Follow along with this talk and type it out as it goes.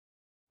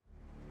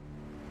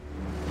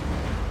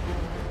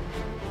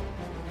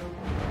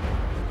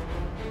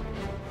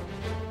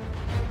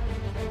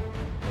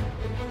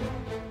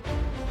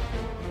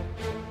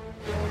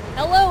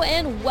Hello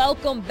and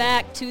welcome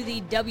back to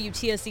the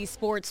WTOC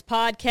Sports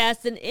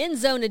Podcast, an End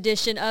Zone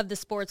edition of the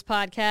Sports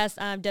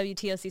Podcast. I'm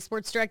WTOC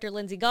Sports Director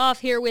Lindsey Goff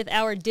here with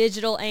our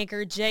digital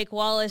anchor Jake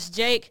Wallace.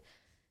 Jake,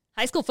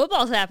 high school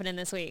football is happening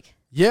this week.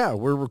 Yeah,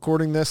 we're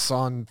recording this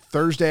on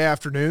Thursday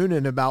afternoon.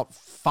 In about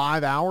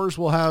 5 hours,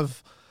 we'll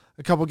have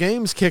a couple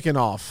games kicking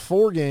off.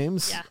 4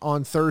 games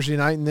on Thursday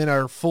night, and then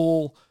our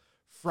full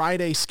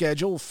Friday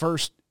schedule.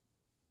 First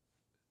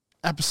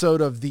episode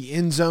of the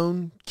End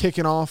Zone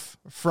kicking off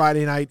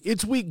Friday night.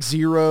 It's week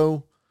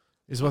 0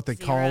 is what they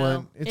call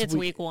it. It's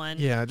week 1.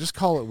 Yeah, just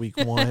call it week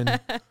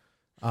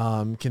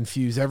 1.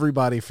 Confuse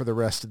everybody for the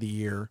rest of the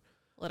year.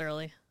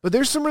 Literally. But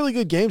there's some really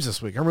good games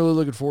this week. I'm really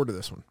looking forward to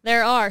this one.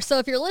 There are. So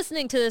if you're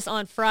listening to this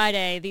on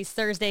Friday, these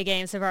Thursday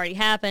games have already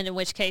happened, in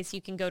which case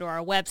you can go to our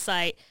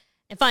website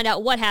and find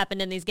out what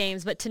happened in these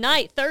games. But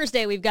tonight,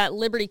 Thursday, we've got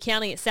Liberty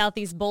County at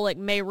Southeast Bullock,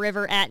 May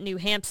River at New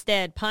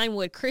Hampstead,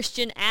 Pinewood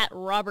Christian at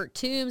Robert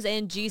Toombs,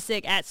 and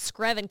GSIC at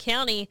Screven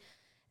County.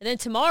 And then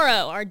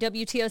tomorrow, our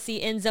WTOC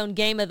End Zone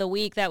game of the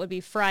week, that would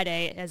be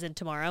Friday, as in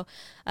tomorrow,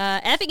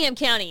 Effingham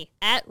County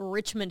at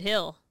Richmond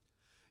Hill.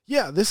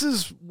 Yeah, this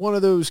is one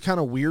of those kind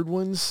of weird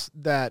ones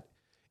that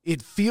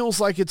it feels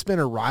like it's been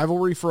a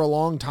rivalry for a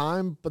long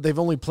time, but they've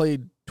only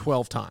played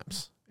 12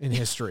 times in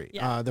history.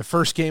 The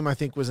first game, I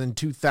think, was in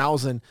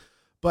 2000,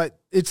 but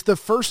it's the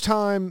first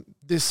time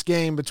this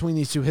game between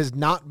these two has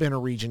not been a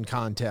region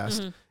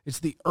contest. It's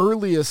the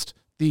earliest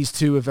these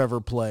two have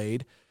ever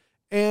played,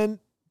 and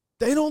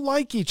they don't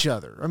like each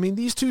other. I mean,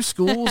 these two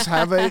schools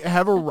have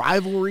a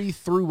rivalry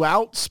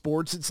throughout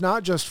sports. It's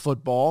not just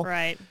football.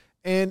 Right.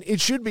 And it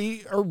should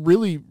be a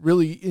really,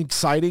 really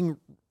exciting,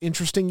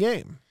 interesting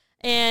game.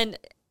 And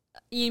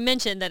you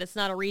mentioned that it's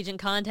not a region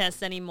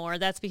contest anymore.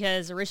 That's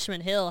because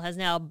Richmond Hill has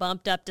now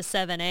bumped up to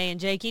 7A. And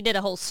Jake, you did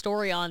a whole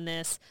story on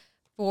this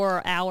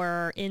for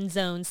our End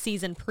Zone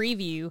season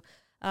preview.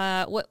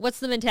 What's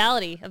the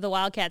mentality of the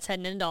Wildcats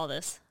heading into all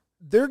this?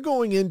 They're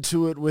going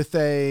into it with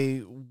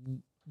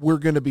we're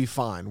going to be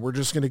fine. We're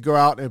just going to go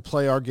out and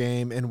play our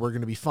game, and we're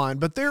going to be fine.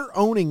 But they're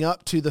owning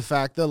up to the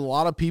fact that a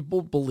lot of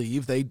people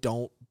believe they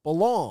don't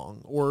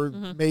belong, or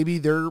maybe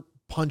they're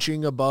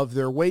punching above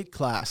their weight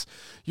class.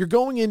 You're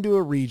going into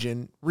a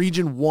region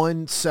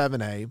 1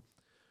 7A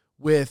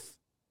with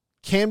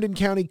Camden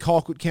County,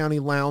 Colquitt County,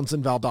 Lowndes,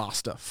 and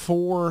Valdosta.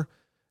 4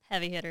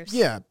 heavy hitters.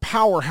 Yeah,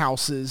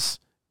 powerhouses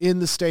in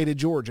the state of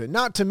Georgia.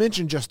 Not to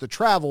mention just the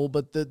travel,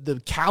 but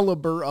the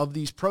caliber of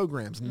these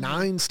programs.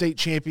 9 state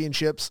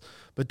championships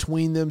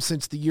between them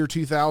since the year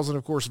 2000.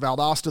 Of course,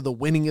 Valdosta, the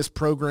winningest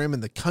program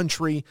in the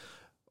country.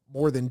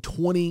 More than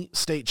 20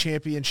 state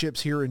championships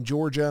here in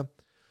Georgia.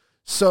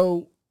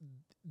 So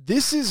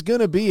this is going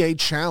to be a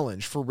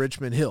challenge for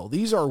Richmond Hill.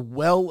 These are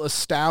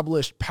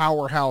well-established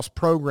powerhouse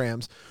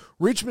programs.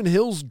 Richmond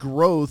Hill's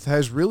growth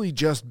has really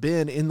just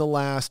been in the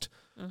last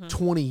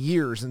 20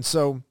 years. And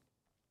so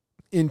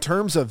in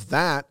terms of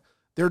that,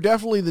 they're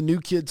definitely the new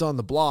kids on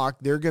the block.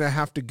 They're going to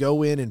have to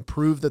go in and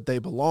prove that they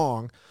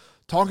belong.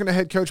 Talking to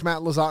head coach Matt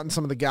Lizotte and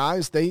some of the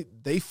guys, they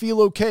feel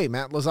okay.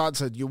 Matt Lizotte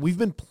said, we've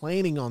been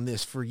planning on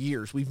this for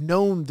years. We've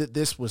known that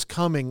this was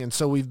coming, and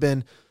so we've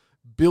been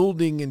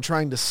building and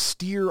trying to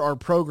steer our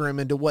program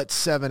into what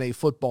 7A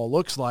football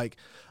looks like.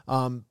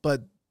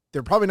 But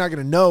they're probably not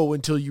going to know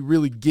until you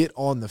really get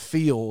on the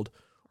field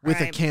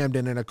with a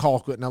Camden and a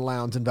Colquitt and a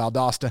Lowndes and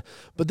Valdosta.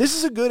 But this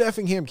is a good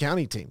Effingham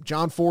County team.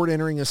 John Ford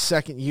entering his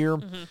second year.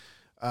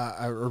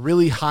 A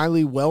really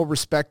highly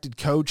well-respected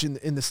coach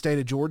in the state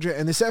of Georgia.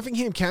 And this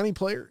Effingham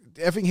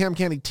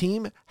County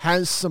team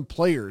has some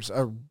players,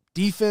 a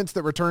defense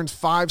that returns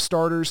 5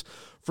 starters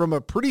from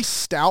a pretty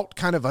stout,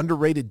 kind of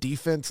underrated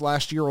defense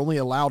last year, only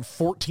allowed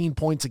 14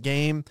 points a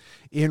game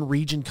in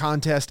region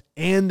contest,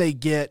 and they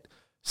get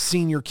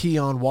senior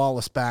Keon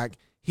Wallace back.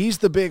 He's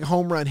the big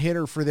home run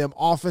hitter for them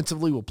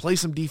offensively. Will play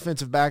some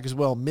defensive back as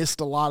well.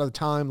 Missed a lot of the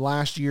time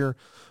last year,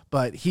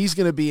 but he's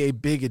going to be a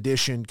big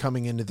addition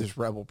coming into this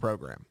Rebel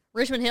program.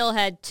 Richmond Hill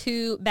had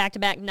 2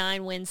 back-to-back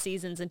 9-win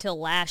seasons until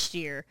last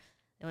year.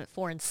 They went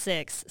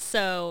 4-6.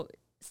 So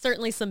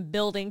certainly some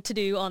building to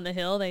do on the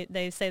hill.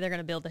 They say they're going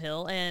to build the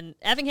hill. And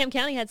Effingham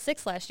County had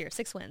 6 last year,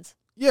 6 wins.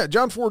 Yeah,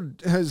 John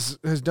Ford has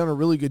done a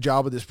really good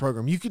job with this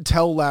program. You could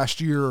tell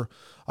last year,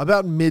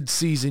 about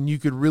mid-season, you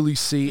could really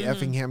see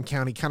Effingham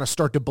County kind of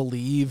start to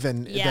believe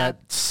and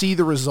see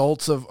the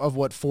results of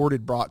what Ford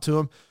had brought to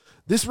them.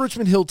 This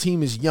Richmond Hill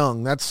team is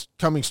young. That's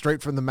coming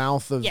straight from the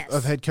mouth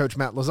of head coach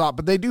Matt Lizotte.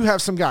 But they do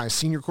have some guys.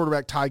 Senior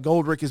quarterback Ty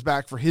Goldrick is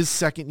back for his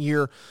second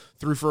year,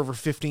 threw for over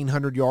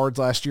 1,500 yards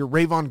last year.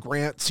 Rayvon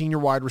Grant, senior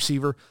wide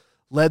receiver,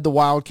 led the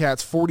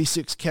Wildcats,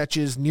 46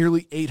 catches,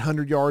 nearly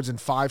 800 yards and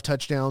 5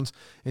 touchdowns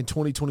in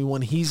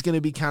 2021. He's going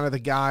to be kind of the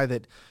guy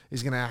that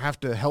is going to have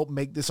to help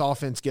make this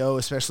offense go,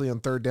 especially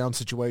on third down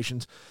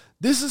situations.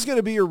 This is going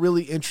to be a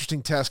really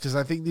interesting test because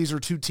I think these are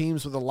two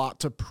teams with a lot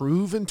to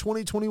prove in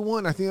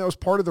 2021. I think that was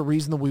part of the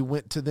reason that we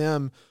went to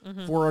them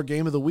for our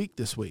game of the week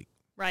this week.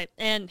 Right,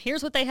 and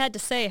here's what they had to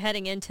say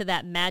heading into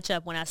that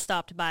matchup when I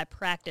stopped by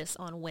practice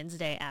on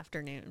Wednesday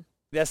afternoon.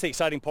 That's the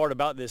exciting part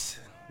about this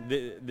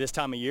this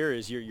time of year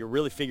is you're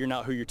really figuring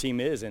out who your team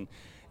is, and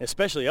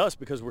especially us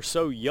because we're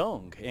so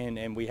young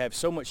and we have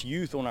so much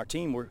youth on our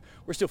team. We're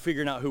still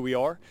figuring out who we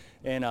are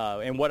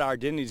and what our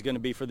identity is going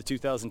to be for the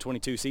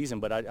 2022 season.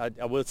 But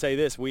I will say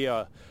this: we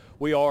are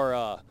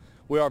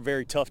a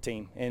very tough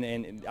team,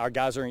 and our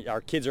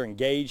kids are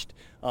engaged.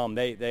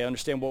 They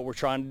understand what we're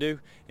trying to do,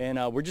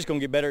 and we're just going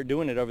to get better at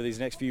doing it over these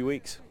next few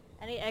weeks.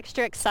 Any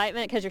extra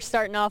excitement because you're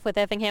starting off with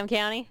Effingham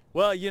County?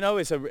 Well,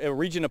 it's a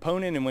region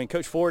opponent, and when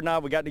Coach Ford and I,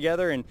 we got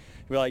together and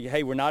we're like,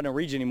 hey, we're not in a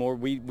region anymore.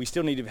 We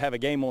still need to have a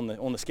game on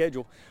the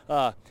schedule.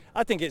 I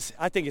think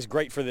it's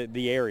great for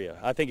the area.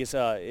 I think it's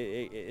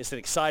an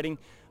exciting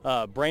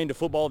brand of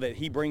football that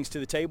he brings to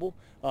the table.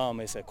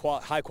 It's a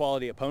high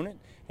quality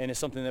opponent, and it's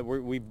something that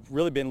we've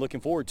really been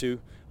looking forward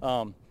to.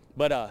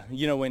 But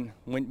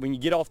when you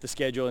get off the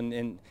schedule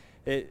and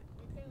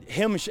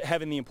him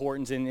having the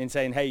importance and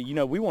saying, hey,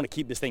 we want to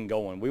keep this thing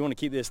going. We want to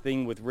keep this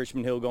thing with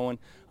Richmond Hill going.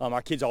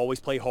 Our kids always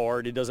play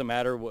hard. It doesn't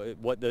matter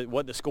what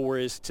the score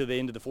is to the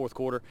end of the fourth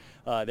quarter.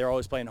 They're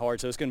always playing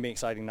hard, so it's going to be an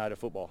exciting night of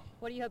football.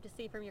 What do you hope to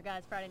see from your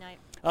guys Friday night?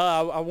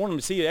 I want them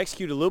to see it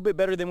execute a little bit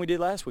better than we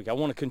did last week. I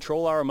want to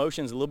control our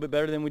emotions a little bit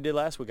better than we did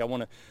last week. I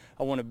want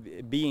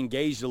to be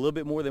engaged a little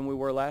bit more than we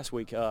were last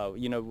week.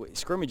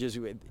 Scrimmages,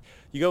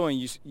 you go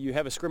and you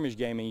have a scrimmage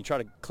game and you try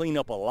to clean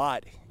up a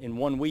lot in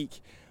 1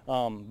 week.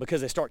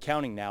 Because they start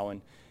counting now,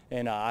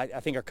 and I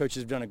think our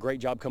coaches have done a great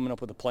job coming up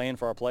with a plan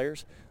for our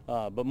players.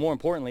 But more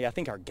importantly, I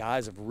think our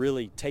guys have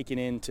really taken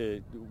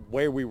into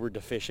where we were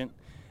deficient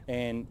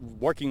and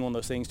working on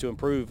those things to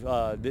improve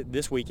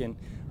this weekend.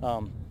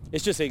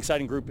 It's just an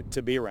exciting group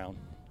to be around.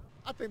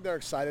 I think they're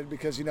excited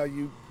because,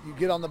 you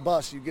get on the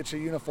bus, you get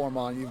your uniform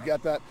on, you've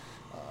got that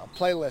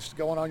playlist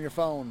going on your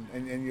phone,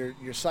 and you're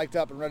psyched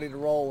up and ready to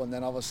roll, and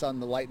then all of a sudden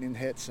the lightning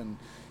hits and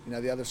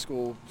the other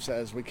school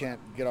says we can't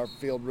get our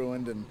field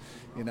ruined, and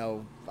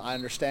I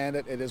understand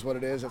it. It is what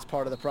it is. It's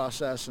part of the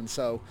process, and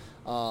so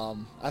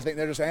I think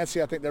they're just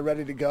antsy. I think they're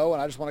ready to go,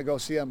 and I just want to go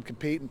see them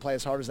compete and play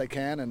as hard as they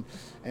can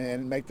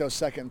and make those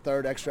second and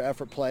third extra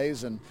effort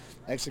plays, and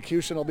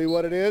execution will be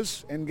what it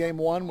is in game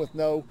one with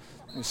no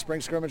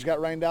spring scrimmage got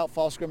rained out,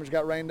 fall scrimmage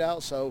got rained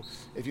out, so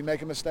if you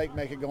make a mistake,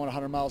 make it going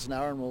 100 miles an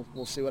hour, and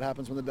we'll see what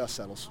happens when the dust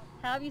settles.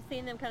 How have you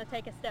seen them kind of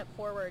take a step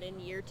forward in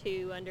year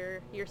two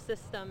under your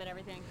system and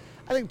everything?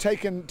 I think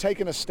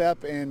taking a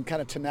step in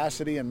kind of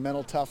tenacity and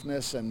mental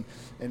toughness and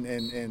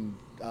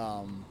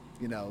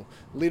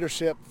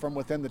leadership from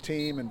within the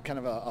team and kind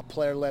of a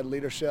player-led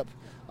leadership,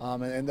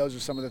 and those are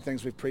some of the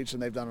things we've preached,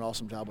 and they've done an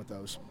awesome job with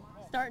those.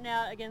 Starting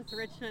out against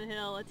Richmond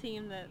Hill, a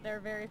team that they're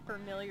very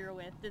familiar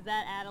with, does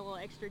that add a little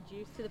extra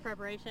juice to the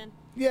preparation?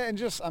 Yeah,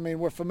 and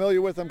we're familiar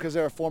with them because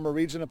they're a former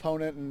region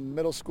opponent, and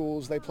middle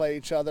schools, they play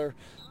each other.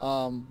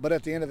 But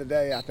at the end of the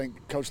day, I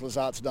think Coach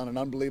Lazat's done an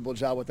unbelievable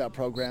job with that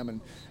program.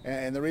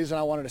 And the reason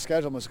I wanted to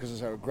schedule them is because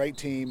they're a great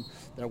team.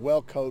 They're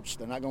well coached.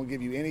 They're not going to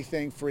give you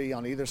anything free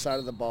on either side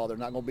of the ball. They're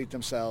not going to beat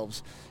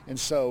themselves. And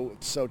so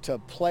to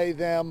play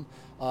them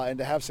and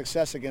to have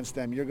success against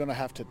them, you're going to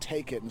have to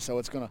take it. And so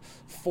it's going to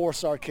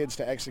force our kids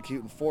to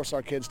execute and force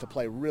our kids to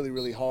play really,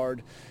 really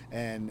hard.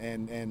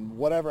 And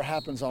whatever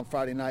happens on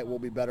Friday night will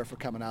be better for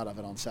coming out of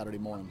it on Saturday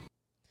morning.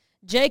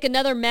 Jake,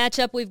 another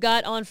matchup we've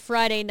got on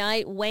Friday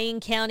night, Wayne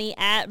County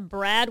at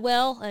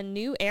Bradwell, a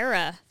new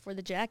era for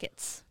the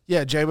Jackets.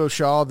 Yeah, Jabo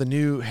Shaw, the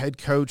new head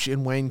coach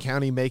in Wayne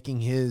County,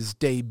 making his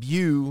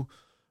debut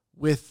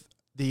with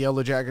the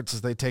Yellow Jackets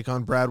as they take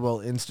on Bradwell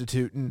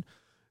Institute. And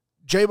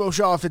Jabo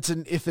Shaw,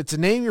 if it's a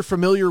name you're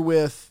familiar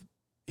with,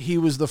 he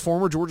was the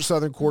former Georgia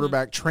Southern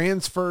quarterback,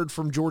 transferred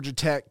from Georgia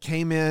Tech,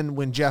 came in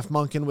when Jeff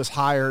Monken was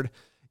hired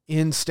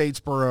in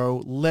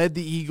Statesboro, led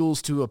the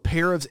Eagles to a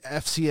pair of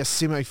FCS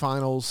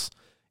semifinals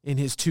in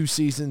his 2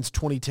 seasons,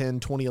 2010,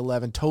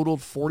 2011,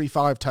 totaled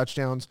 45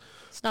 touchdowns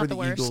for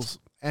the Eagles.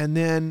 And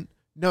then,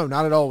 no,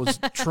 not at all. It was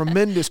a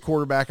tremendous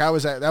quarterback. That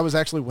was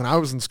actually when I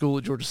was in school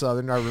at Georgia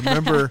Southern. I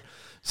remember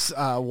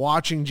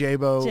watching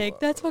Jabo. Jake,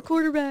 that's my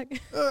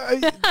quarterback.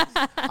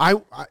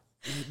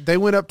 They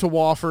went up to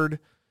Wofford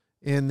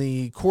in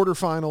the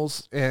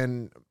quarterfinals,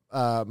 and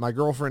my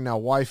girlfriend, now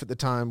wife at the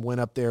time, went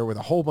up there with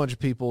a whole bunch of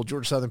people.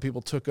 Georgia Southern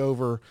people took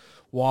over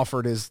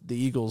Wofford as the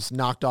Eagles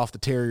knocked off the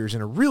Terriers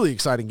in a really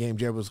exciting game.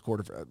 Jabo was the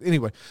quarterback.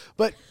 Anyway,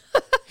 but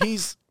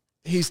he's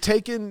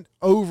taken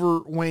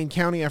over Wayne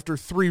County after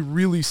 3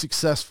 really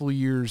successful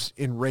years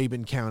in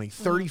Rabun County,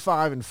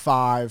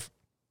 35-5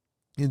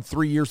 in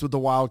 3 years with the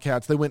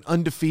Wildcats. They went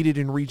undefeated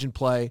in region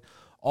play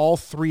all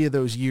 3 of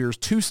those years,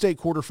 2 state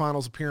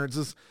quarterfinals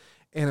appearances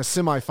and a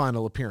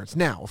semifinal appearance.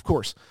 Now, of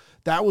course,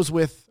 that was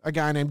with a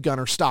guy named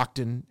Gunnar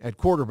Stockton at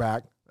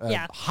quarterback,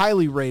 a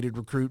highly rated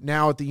recruit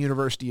now at the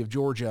University of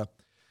Georgia.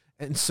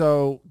 And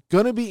so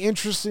going to be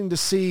interesting to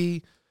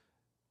see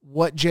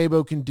what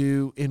Jabo can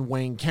do in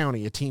Wayne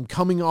County, a team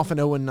coming off an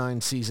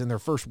 0-9 season, their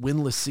first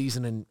winless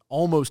season in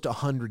almost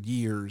 100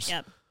 years.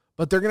 Yep.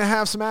 But they're going to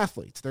have some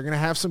athletes. They're going to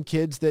have some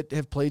kids that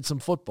have played some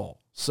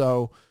football.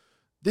 So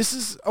this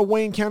is a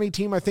Wayne County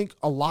team I think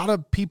a lot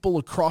of people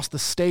across the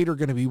state are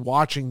going to be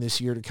watching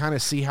this year to kind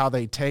of see how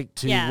they take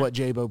to what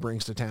Jabo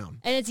brings to town.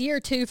 And it's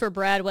year 2 for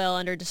Bradwell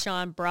under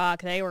Deshaun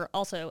Brock. They were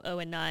also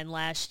 0-9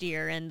 last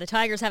year, and the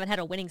Tigers haven't had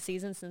a winning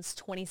season since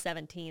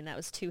 2017. That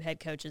was 2 head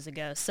coaches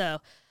ago. So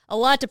a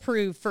lot to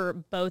prove for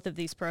both of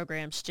these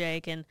programs,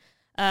 Jake. And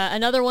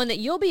another one that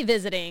you'll be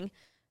visiting,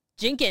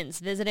 Jenkins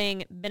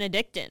visiting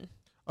Benedictine.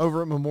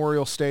 Over at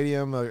Memorial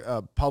Stadium,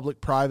 a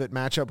public-private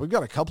matchup. We've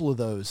got a couple of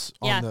those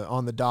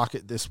on the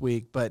docket this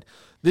week, but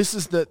this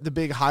is the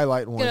big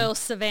highlight one. Good old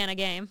Savannah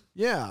game.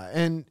 Yeah,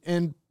 and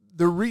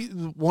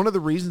one of the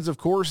reasons, of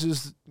course,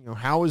 is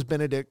how is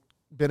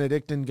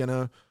Benedictine going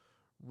to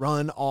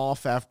run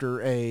off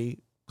after a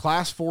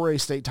Class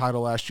 4A state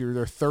title last year,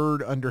 their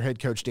third under head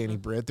coach Danny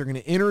Britt. They're going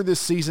to enter this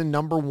season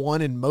number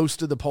 1 in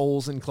most of the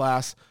polls in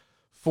Class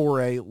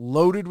 4A,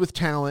 loaded with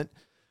talent.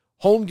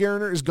 Holden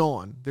Garner is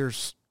gone.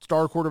 There's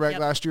star quarterback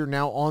last year,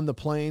 now on the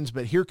Plains,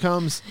 but here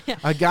comes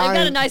a guy. They've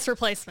got a nice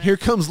replacement. Here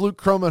comes Luke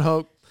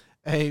Cromenhoek,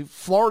 a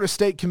Florida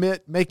State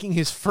commit, making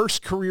his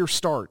first career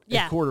start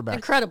at quarterback.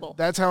 Incredible.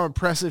 That's how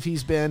impressive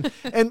he's been.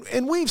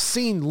 and we've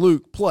seen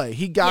Luke play.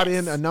 He got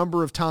in a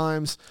number of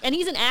times. And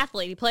he's an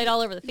athlete. He played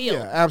all over the field.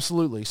 Yeah,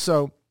 absolutely.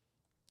 So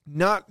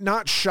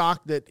not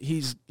shocked that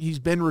he's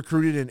been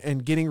recruited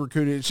and getting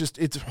recruited. It's just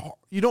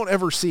you don't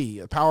ever see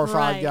a Power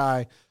 5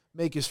 guy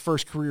make his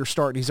first career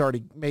start, and he's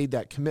already made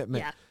that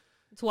commitment. Yeah.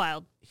 It's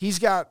wild. He's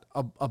got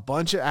a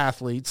bunch of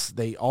athletes.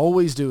 They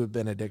always do at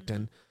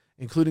Benedictine,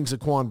 including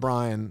Zaquan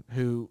Bryan,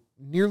 who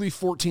nearly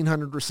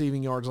 1,400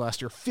 receiving yards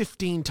last year,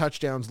 15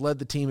 touchdowns, led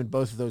the team in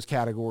both of those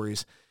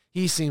categories.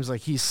 He seems like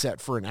he's set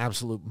for an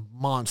absolute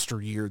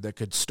monster year that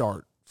could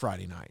start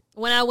Friday night.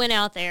 When I went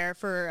out there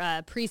for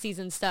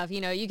preseason stuff,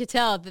 you could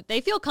tell that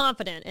they feel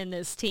confident in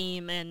this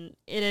team, and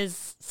it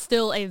is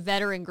still a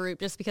veteran group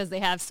just because they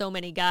have so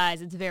many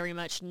guys. It's very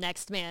much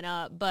next man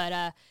up,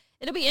 but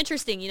it'll be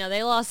interesting.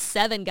 They lost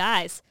 7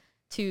 guys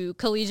to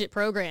collegiate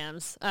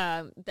programs.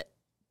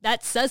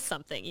 That says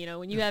something.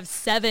 When you have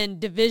 7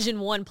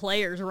 Division I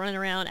players running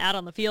around out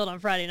on the field on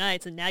Friday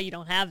nights, and now you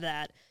don't have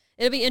that.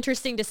 It'll be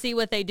interesting to see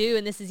what they do,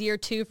 and this is year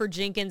 2 for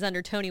Jenkins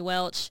under Tony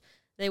Welch.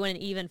 They went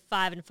an even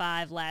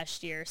 5-5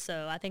 last year,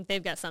 so I think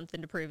they've got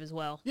something to prove as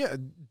well. Yeah,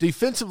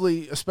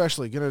 defensively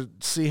especially, going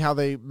to see how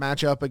they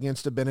match up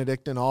against a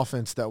Benedictine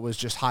offense that was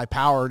just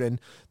high-powered,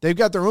 and they've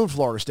got their own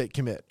Florida State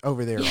commit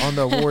over there on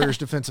the Warriors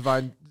defensive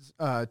line.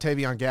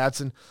 Tavion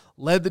Gadsden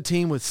led the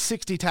team with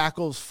 60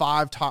 tackles,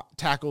 5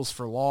 tackles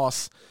for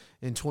loss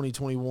in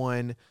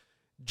 2021.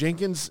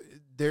 Jenkins,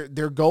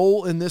 their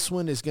goal in this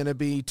one is going to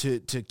be to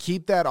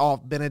keep that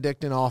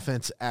Benedictine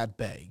offense at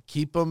bay.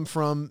 Keep them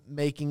from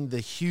making the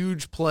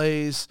huge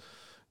plays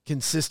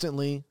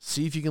consistently.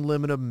 See if you can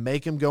limit them,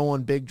 make them go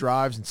on big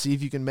drives, and see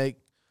if you can make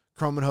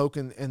Cromenhoek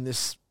and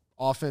this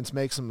offense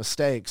make some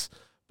mistakes.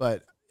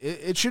 But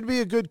it should be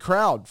a good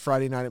crowd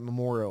Friday night at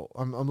Memorial.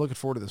 I'm looking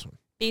forward to this one.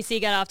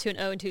 BC got off to an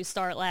 0-2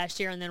 start last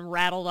year and then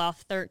rattled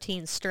off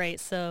 13 straight.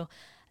 So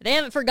they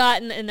haven't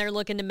forgotten, and they're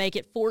looking to make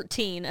it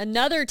 14.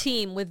 Another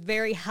team with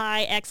very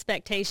high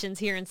expectations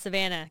here in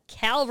Savannah,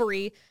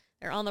 Calvary.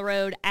 They're on the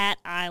road at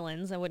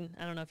Islands. I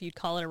don't know if you'd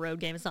call it a road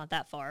game. It's not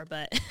that far,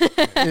 but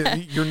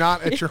you're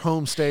not at your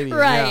home stadium.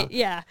 Right,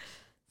 yeah.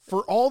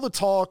 For all the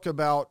talk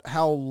about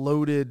how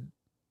loaded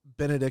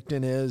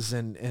Benedictine is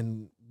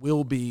and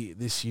will be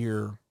this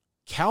year,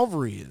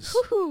 Calvary is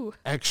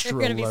extra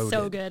loaded. They're going to be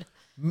so good.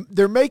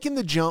 They're making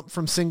the jump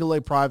from single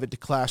A private to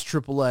Class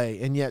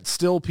AAA, and yet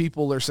still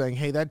people are saying,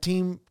 hey, that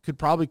team could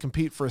probably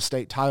compete for a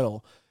state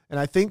title. And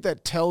I think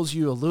that tells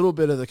you a little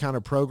bit of the kind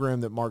of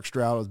program that Mark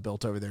Stroud has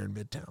built over there in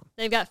Midtown.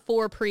 They've got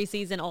 4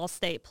 preseason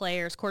All-State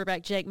players,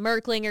 quarterback Jake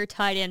Merklinger,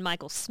 tight end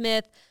Michael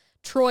Smith,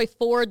 Troy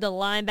Ford, the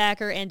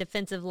linebacker, and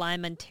defensive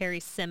lineman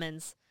Terry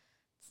Simmons.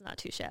 It's not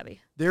too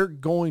shabby. They're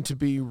going to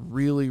be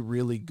really,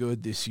 really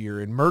good this year.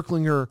 And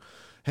Merklinger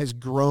has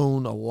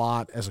grown a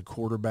lot as a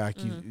quarterback.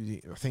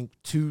 I think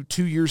two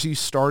years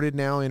he's started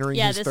now, entering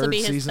his third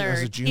season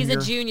as a junior. He's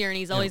a junior, and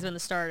he's always been the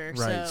starter.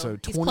 Right. So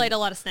he's played a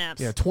lot of snaps.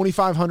 Yeah,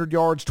 2,500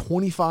 yards,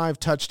 25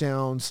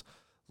 touchdowns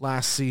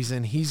last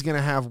season. He's going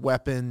to have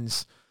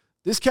weapons.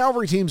 This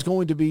Calvary team's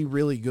going to be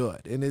really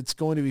good, and it's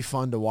going to be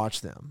fun to watch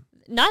them.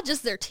 Not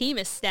just their team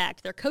is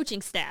stacked, their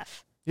coaching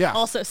staff. Yeah.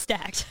 Also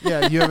stacked.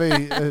 Yeah, you have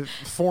a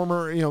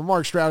former,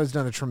 Mark Stroud has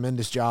done a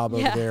tremendous job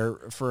over there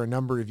for a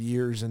number of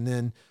years, and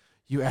then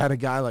you add a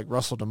guy like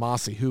Russell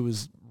DeMasi, who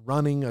was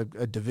running a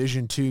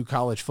Division II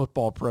college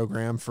football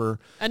program for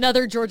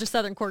another Georgia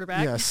Southern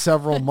quarterback. Yeah,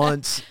 several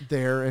months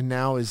there, and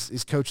now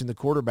is coaching the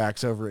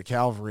quarterbacks over at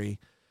Calvary.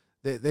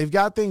 They've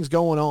got things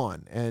going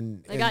on,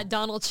 and they got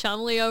Donald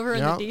Chumley over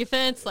in the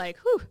defense. Like,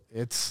 whew.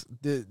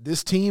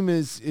 This team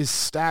is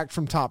stacked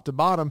from top to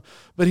bottom.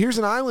 But here's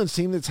an Islands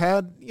team that's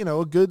had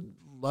a good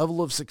level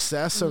of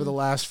success over the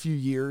last few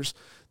years.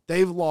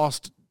 They've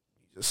lost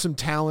some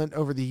talent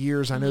over the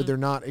years. I know they're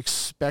not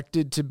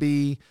expected to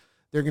be.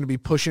 They're going to be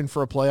pushing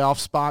for a playoff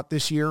spot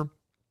this year.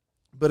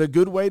 But a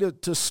good way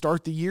to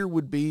start the year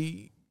would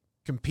be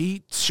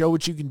compete, show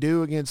what you can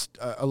do against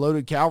a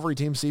loaded Calvary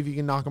team, see if you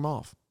can knock them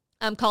off.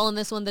 I'm calling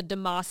this one the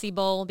DeMasi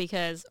Bowl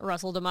because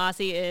Russell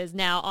DeMasi is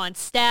now on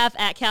staff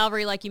at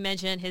Calvary, like you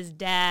mentioned. His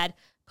dad,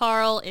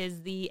 Carl,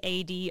 is the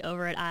AD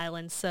over at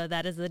Island, so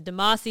that is the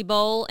DeMasi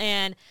Bowl.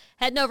 And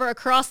heading over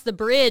across the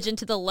bridge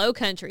into the Low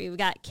Country, we've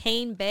got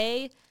Cane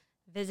Bay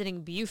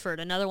visiting Buford,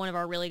 another one of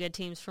our really good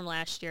teams from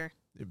last year.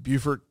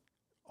 Buford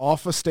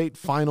off a state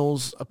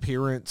finals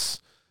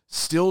appearance,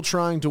 still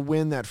trying to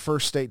win that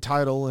first state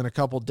title in a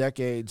couple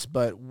decades,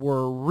 but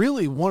were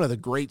really one of the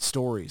great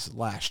stories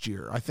last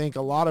year. I think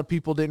a lot of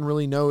people didn't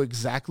really know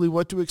exactly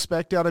what to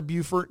expect out of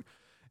Buford.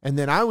 And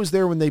then I was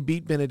there when they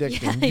beat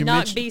Benedictine. Yeah, they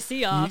knocked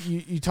BC off.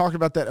 You talked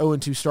about that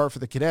 0-2 start for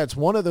the Cadets.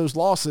 One of those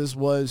losses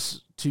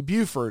was to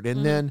Buford.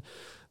 And then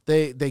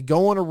they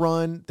go on a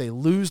run. They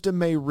lose to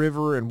May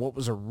River in what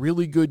was a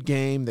really good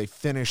game. They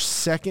finish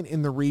second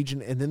in the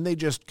region, and then they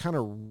just kind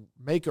of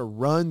make a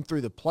run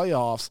through the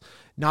playoffs,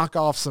 knock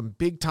off some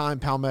big-time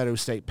Palmetto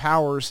State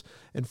powers,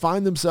 and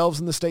find themselves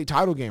in the state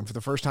title game for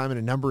the first time in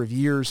a number of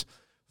years.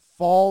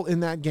 Fall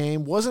in that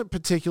game wasn't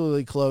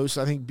particularly close.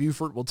 I think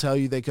Buford will tell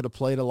you they could have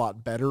played a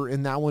lot better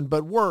in that one,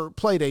 but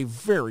played a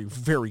very,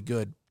 very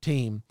good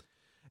team.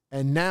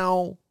 And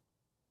now,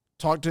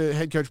 talked to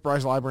head coach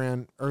Bryce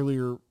Librand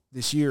earlier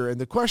this year, and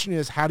the question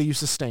is, how do you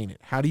sustain it?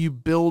 How do you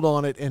build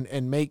on it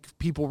and make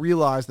people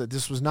realize that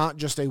this was not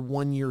just a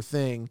one-year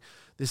thing?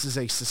 This is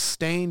a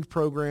sustained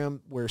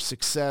program where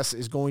success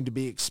is going to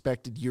be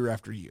expected year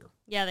after year.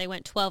 Yeah, they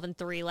went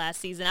 12-3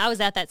 last season. I was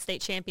at that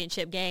state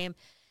championship game,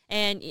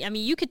 and, I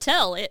mean, you could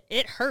tell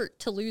it hurt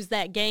to lose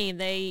that game.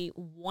 They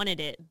wanted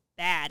it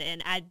bad,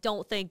 and I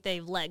don't think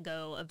they've let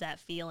go of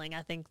that feeling.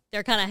 I think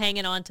they're kind of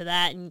hanging on to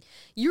that, and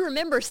you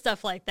remember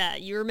stuff like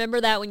that. You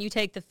remember that when you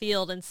take the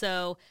field, and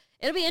so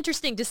it'll be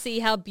interesting to see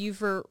how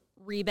Buford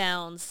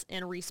rebounds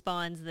and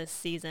respawns this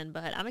season,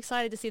 but I'm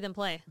excited to see them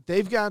play.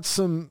 They've got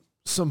some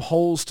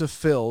holes to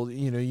fill.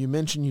 You know, you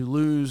mentioned you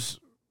lose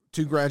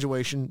to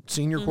graduation,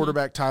 senior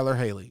quarterback Tyler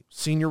Haley,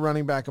 senior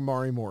running back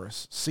Amari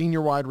Morris, senior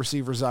wide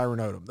receiver Zyron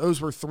Odom. Those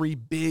were three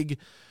big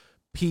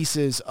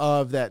pieces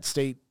of that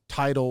state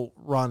title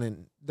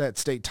run.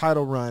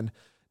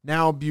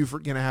 Now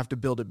Buford going to have to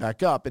build it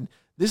back up. And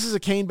this is a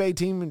Cane Bay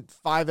team in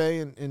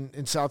 5A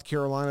in South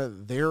Carolina.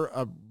 They're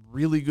a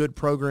really good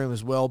program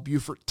as well.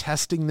 Buford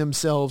testing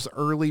themselves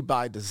early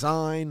by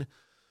design.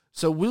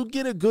 So we'll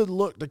get a good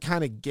look to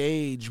kind of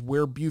gauge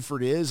where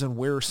Buford is and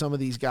where some of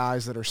these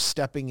guys that are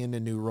stepping into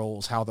new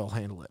roles, how they'll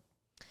handle it.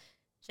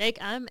 Jake,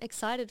 I'm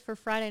excited for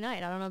Friday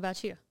night. I don't know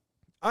about you.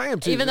 I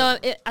am too. Even though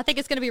I think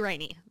it's going to be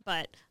rainy,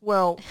 but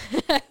well,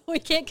 we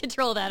can't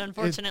control that,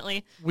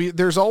 unfortunately.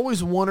 There's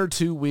always 1 or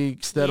 2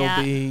 weeks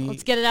that'll be.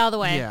 Let's get it out of the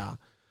way. Yeah.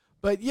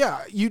 But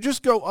yeah, you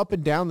just go up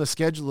and down the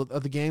schedule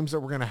of the games that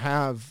we're going to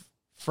have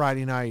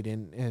Friday night.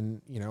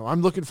 And, you know,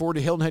 I'm looking forward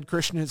to Hilton Head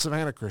Christian and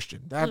Savannah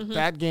Christian.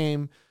 That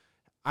game,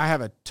 I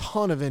have a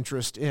ton of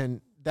interest in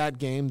that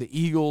game. The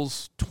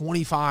Eagles,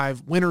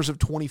 winners of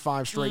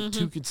 25 straight,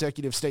 2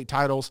 consecutive state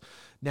titles,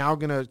 now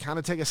going to kind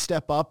of take a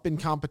step up in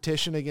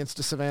competition against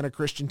a Savannah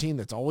Christian team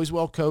that's always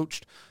well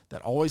coached,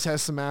 that always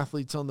has some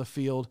athletes on the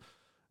field.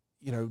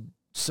 You know,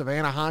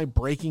 Savannah High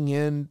breaking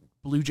in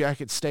Blue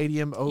Jacket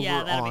Stadium over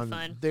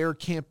on their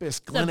campus.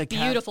 Glen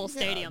Academy, beautiful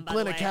stadium, by the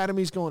way. Glen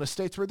Academy's going to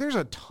Statesboro. There's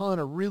a ton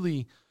of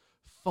really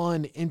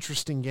fun,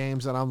 interesting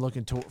games that I'm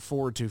looking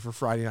forward to for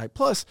Friday night.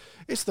 Plus,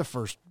 it's the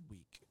first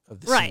week of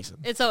the season.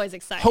 It's always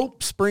exciting.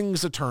 Hope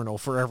springs eternal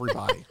for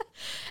everybody.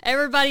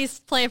 Everybody's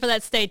playing for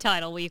that state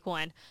title week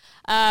 1.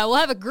 We'll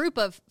have a group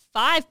of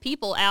 5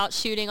 people out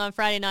shooting on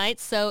Friday night.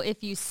 So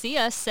if you see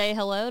us, say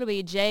hello. It'll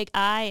be Jake,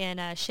 I,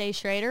 and Shay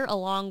Schrader,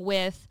 along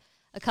with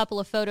a couple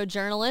of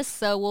photojournalists.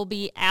 So we'll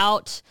be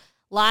out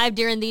live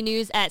during the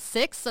news at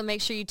 6. So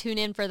make sure you tune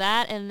in for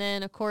that. And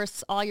then, of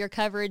course, all your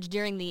coverage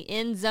during the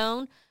End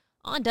Zone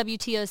on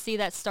WTOC.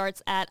 That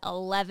starts at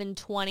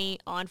 11:20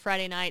 on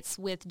Friday nights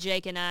with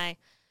Jake and I.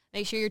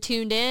 Make sure you're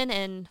tuned in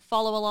and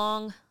follow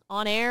along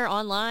on air,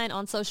 online,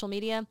 on social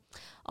media,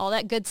 all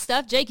that good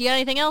stuff. Jake, you got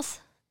anything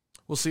else?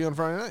 We'll see you on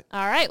Friday night.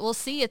 All right, we'll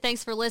see you.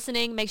 Thanks for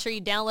listening. Make sure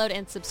you download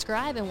and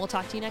subscribe, and we'll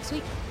talk to you next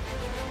week.